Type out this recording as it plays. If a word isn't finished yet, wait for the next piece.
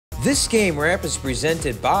This game wrap is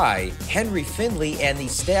presented by Henry Finley and the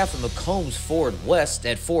staff of McCombs Ford West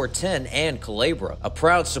at 410 and Calabria, a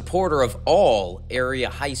proud supporter of all area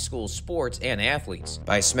high school sports and athletes.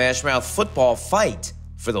 By Smashmouth Football, fight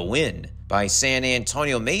for the win. By San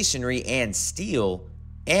Antonio Masonry and Steel,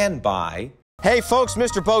 and by... Hey folks,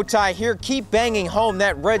 Mr. Bowtie here. Keep banging home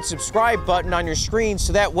that red subscribe button on your screen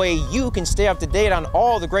so that way you can stay up to date on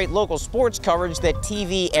all the great local sports coverage that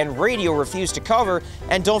TV and radio refuse to cover.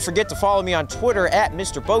 And don't forget to follow me on Twitter at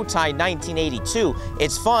Mr. Bowtie 1982.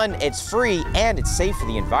 It's fun, it's free, and it's safe for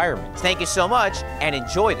the environment. Thank you so much, and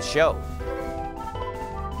enjoy the show.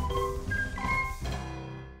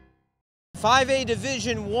 5A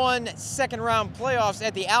Division I second-round playoffs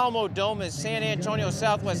at the Alamodome as San Antonio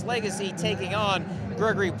Southwest Legacy taking on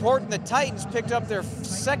Gregory-Portland. The Titans picked up their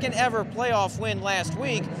second-ever playoff win last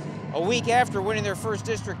week, a week after winning their first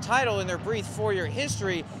district title in their brief four-year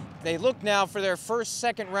history. They look now for their first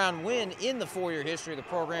second-round win in the four-year history of the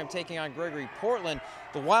program, taking on Gregory-Portland.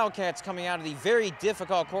 The Wildcats coming out of the very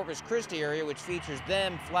difficult Corpus Christi area, which features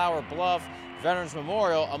them, Flower Bluff, Veterans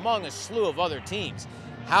Memorial, among a slew of other teams.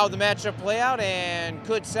 How the matchup play out, and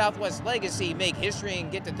could Southwest Legacy make history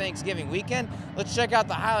and get to Thanksgiving weekend? Let's check out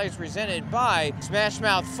the highlights presented by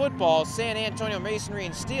Smashmouth Football, San Antonio Masonry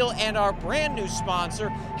and Steel, and our brand new sponsor,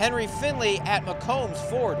 Henry Finley at McCombs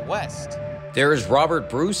Ford West. There is Robert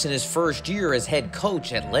Bruce in his first year as head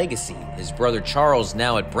coach at Legacy. His brother Charles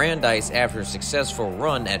now at Brandeis after a successful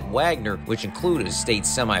run at Wagner, which included a state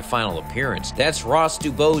semifinal appearance. That's Ross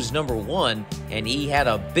Dubose, number 1, and he had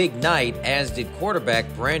a big night, as did quarterback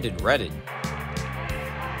Brandon Redden.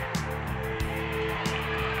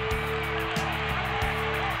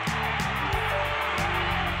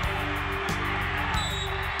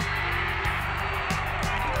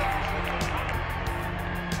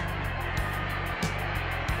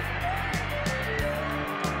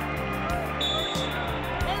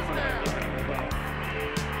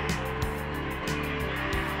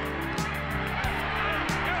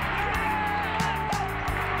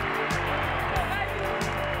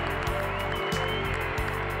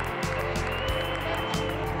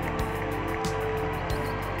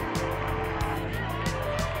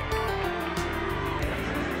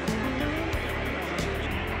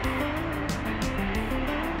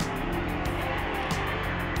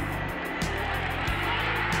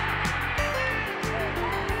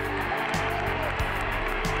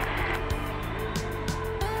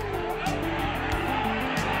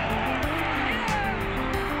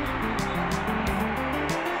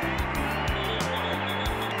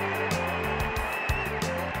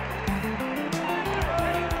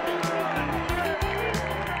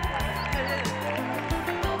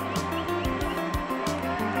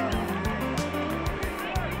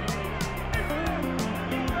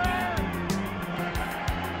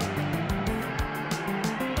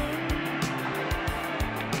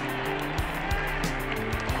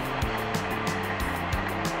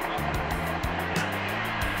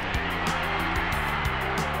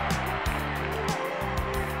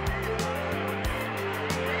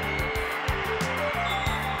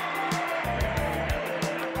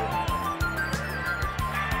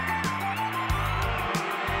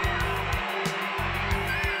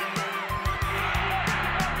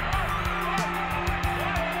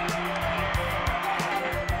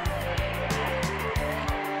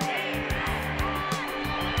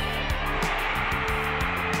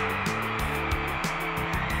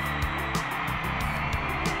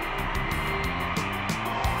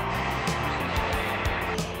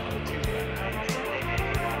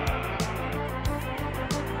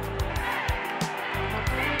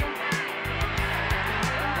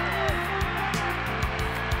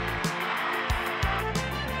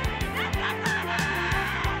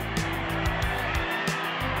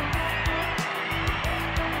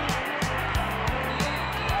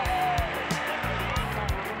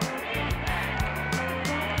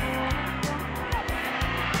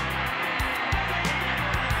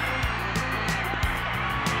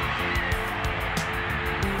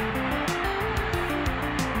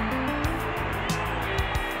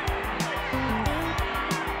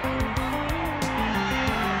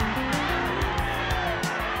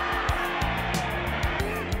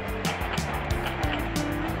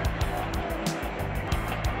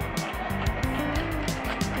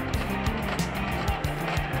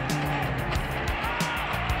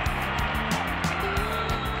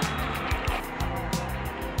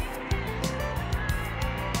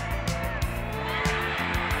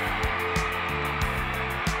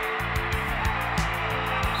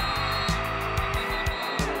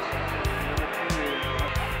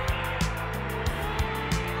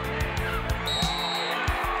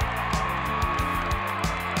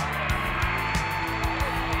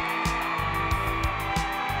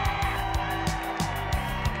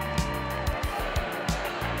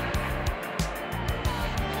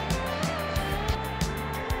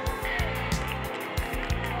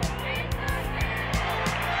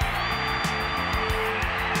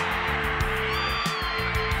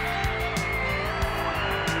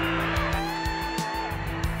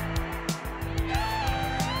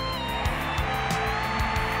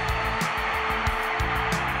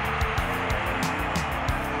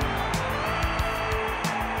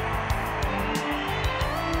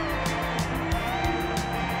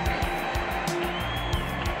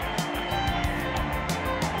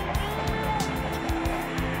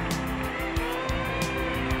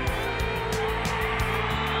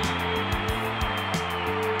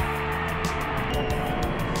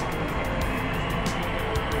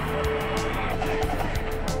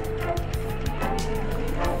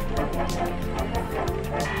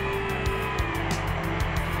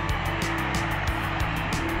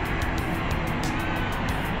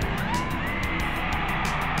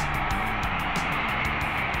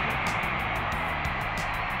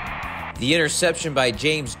 The interception by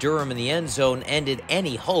James Durham in the end zone ended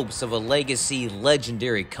any hopes of a Legacy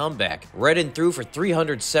legendary comeback. Redden threw for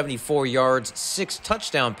 374 yards, 6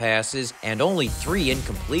 touchdown passes, and only 3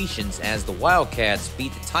 incompletions as the Wildcats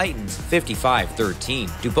beat the Titans 55-13.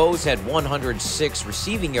 Dubose had 106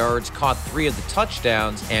 receiving yards, caught 3 of the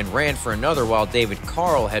touchdowns, and ran for another, while David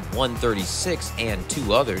Karl had 136 and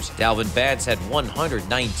 2 others. Dalvin Batts had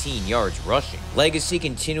 119 yards rushing. Legacy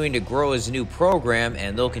continuing to grow as a new program,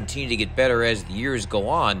 and they'll continue to get better as the years go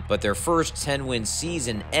on, but their first 10-win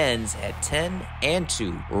season ends at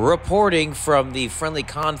 10-2. Reporting from the friendly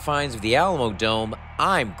confines of the Alamodome,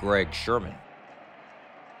 I'm Greg Sherman.